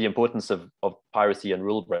 the importance of piracy and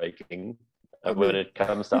rule breaking when it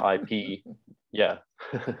comes to IP. Yeah,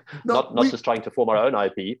 not just trying to form our own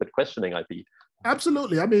IP, but questioning IP.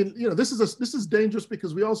 Absolutely. I mean, you know, this is dangerous,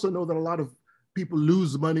 because we also know that a lot of people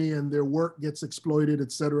lose money and their work gets exploited,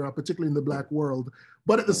 et cetera, particularly in the Black world.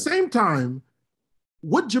 But at the same time,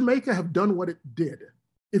 would Jamaica have done what it did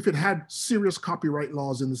if it had serious copyright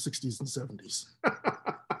laws in the 60s and 70s?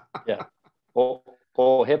 Yeah. Or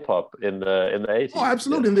or hip hop in the 80s. Oh,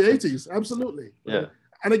 absolutely, in the 80s, absolutely. Yeah.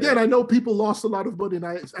 And again, I know people lost a lot of money,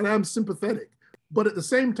 and I'm sympathetic, but at the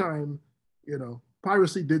same time, you know,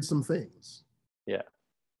 piracy did some things.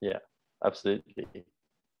 Yeah, absolutely.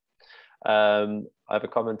 I have a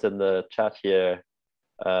comment in the chat here.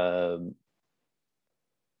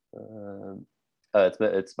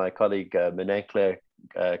 It's my colleague Minekler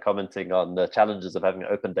commenting on the challenges of having an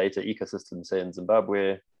open data ecosystem, say in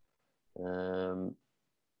Zimbabwe.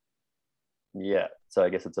 Yeah, so I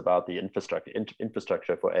guess it's about the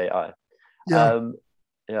infrastructure for AI.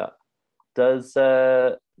 Yeah. Does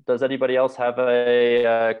anybody else have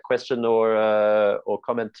a question or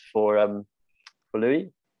comment for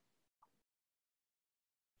Louis?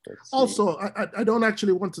 Also, I don't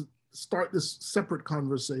actually want to start this separate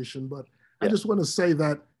conversation, but I just want to say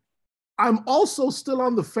that I'm also still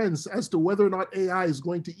on the fence as to whether or not AI is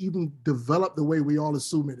going to even develop the way we all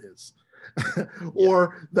assume it is.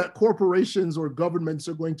 Or that corporations or governments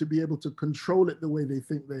are going to be able to control it the way they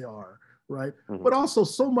think they are, right? Mm-hmm. But also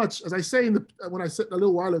so much, as I say when I said a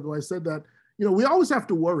little while ago, I said that, you know, we always have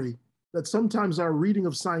to worry that sometimes our reading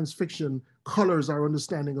of science fiction colors our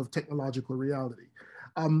understanding of technological reality.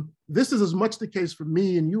 This is as much the case for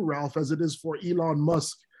me and you, Ralph, as it is for Elon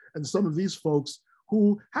Musk and some of these folks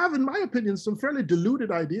who have, in my opinion, some fairly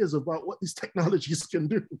deluded ideas about what these technologies can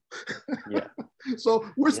do. Yeah. So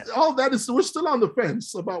we're still on the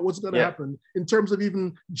fence about what's going to happen in terms of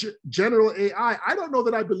even general AI. I don't know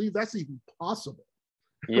that I believe that's even possible.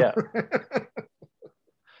 Yeah.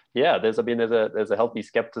 Yeah, there's a healthy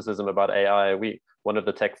skepticism about AI. One of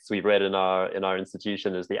the texts we read in our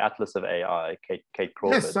institution is the Atlas of AI, Kate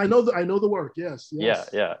Crawford. Yes, I know the work. Yes.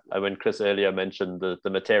 Yeah. And when Chris earlier mentioned the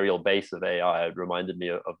material base of AI, it reminded me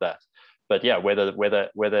of that. But yeah,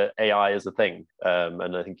 whether AI is a thing,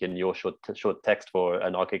 and I think in your short text for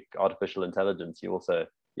anarchic artificial intelligence, you also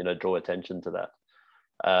draw attention to that.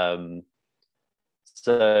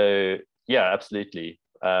 So yeah, absolutely.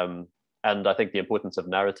 And I think the importance of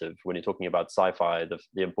narrative when you're talking about sci-fi,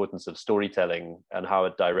 the importance of storytelling and how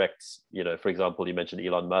it directs, for example, you mentioned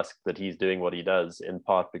Elon Musk, that he's doing what he does in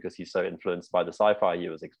part because he's so influenced by the sci-fi he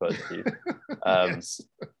was exposed to. Yes.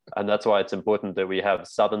 And that's why it's important that we have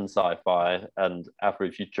Southern sci-fi and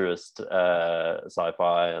Afrofuturist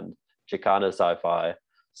sci-fi and Chicana sci-fi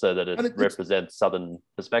so that it represents Southern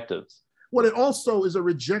perspectives. Well, it also is a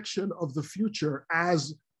rejection of the future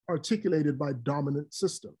as articulated by dominant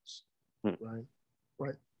systems.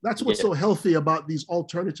 Right. That's what's so healthy about these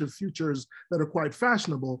alternative futures that are quite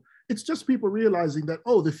fashionable. It's just people realizing that,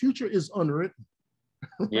 the future is unwritten.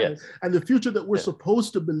 Right? Yes. And the future that we're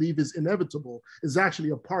supposed to believe is inevitable is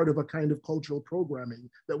actually a part of a kind of cultural programming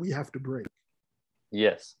that we have to break.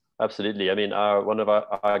 Yes, absolutely. I mean, one of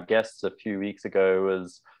our guests a few weeks ago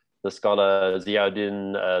was the scholar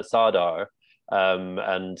Ziauddin Sardar.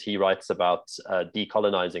 And he writes about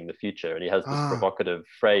decolonizing the future. And he has this provocative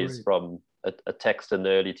phrase from a text in the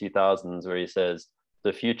early 2000s where he says,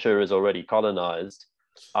 the future is already colonized.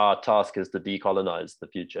 Our task is to decolonize the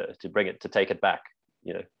future, to take it back,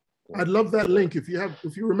 I'd love that link. If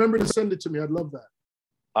you remember to send it to me, I'd love that.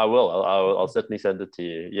 I will. I'll certainly send it to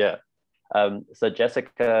you. Yeah. So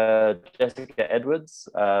Jessica Edwards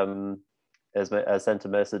has sent a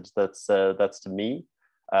message that's to me.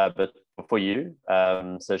 But for you.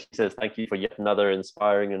 So she says, thank you for yet another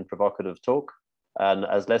inspiring and provocative talk. And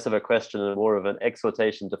as less of a question and more of an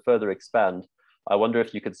exhortation to further expand, I wonder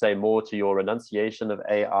if you could say more to your renunciation of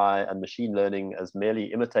AI and machine learning as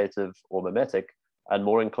merely imitative or mimetic, and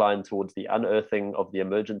more inclined towards the unearthing of the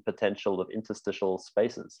emergent potential of interstitial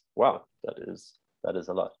spaces. Wow, that is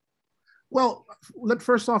a lot. Well,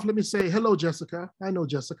 first off, let me say hello, Jessica. I know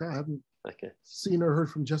Jessica. I haven't seen or heard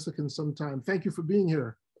from Jessica in some time. Thank you for being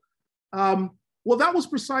here. Well, that was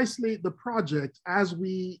precisely the project as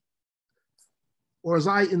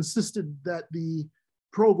I insisted that the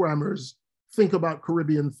programmers think about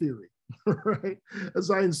Caribbean theory, right?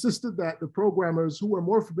 As I insisted that the programmers who were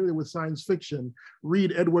more familiar with science fiction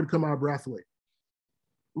read Edward Kamau Brathwaite,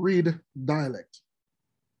 read dialect.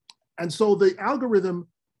 And so the algorithm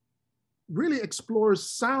really explores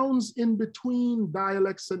sounds in between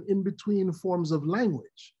dialects and in between forms of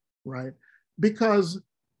language, right? Because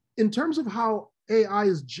in terms of how AI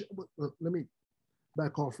is, let me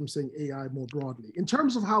back off from saying AI more broadly. In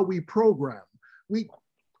terms of how we program,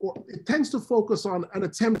 it tends to focus on an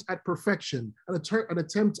attempt at perfection, an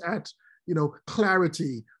attempt at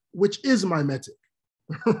clarity, which is mimetic,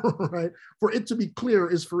 right? For it to be clear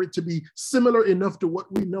is for it to be similar enough to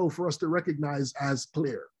what we know for us to recognize as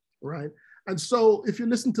clear, right? And so if you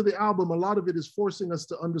listen to the album, a lot of it is forcing us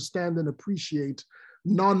to understand and appreciate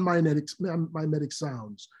non-mimetic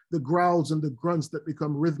sounds, the growls and the grunts that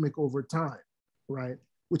become rhythmic over time, right?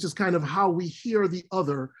 Which is kind of how we hear the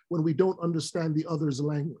other when we don't understand the other's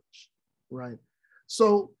language, right?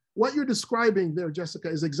 So what you're describing there, Jessica,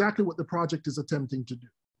 is exactly what the project is attempting to do,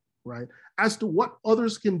 right? As to what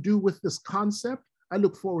others can do with this concept, I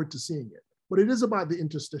look forward to seeing it. But it is about the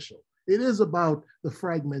interstitial. It is about the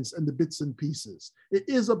fragments and the bits and pieces. It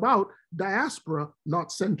is about diaspora,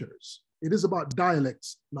 not centers. It is about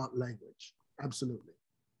dialects, not language. Absolutely.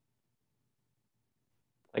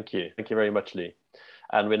 Thank you. Thank you very much, Lee.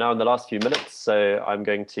 And we're now in the last few minutes, so I'm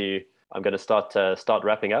going to start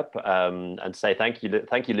wrapping up and say thank you,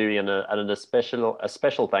 Louis, and a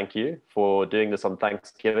special thank you for doing this on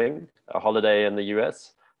Thanksgiving, a holiday in the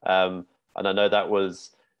US. And I know that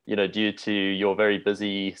was, due to your very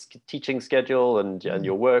busy teaching schedule and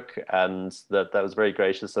your work, and that was very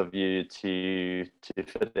gracious of you to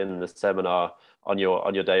fit in the seminar on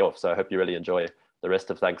your day off. So I hope you really enjoy the rest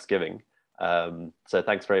of Thanksgiving. So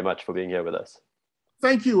thanks very much for being here with us.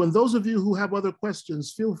 Thank you. And those of you who have other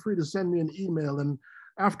questions, feel free to send me an email. And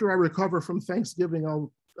after I recover from Thanksgiving,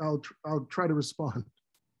 I'll try to respond.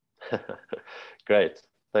 Great.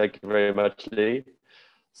 Thank you very much, Lee.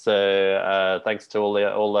 So thanks to all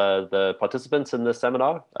the participants in this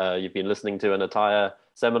seminar. You've been listening to an entire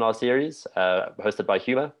seminar series hosted by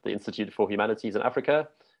HUMA, the Institute for Humanities in Africa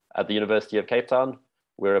at the University of Cape Town.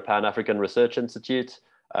 We're a Pan-African research institute.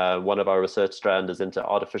 One of our research strand is into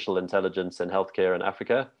artificial intelligence in healthcare in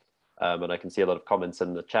Africa. And I can see a lot of comments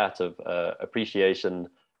in the chat of appreciation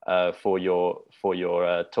for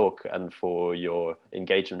your talk and for your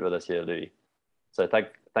engagement with us here, Louis. So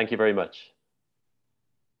thank you very much.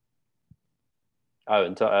 Oh,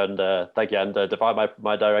 and thank you. And Defy,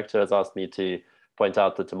 my director, has asked me to point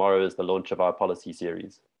out that tomorrow is the launch of our policy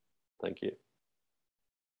series. Thank you.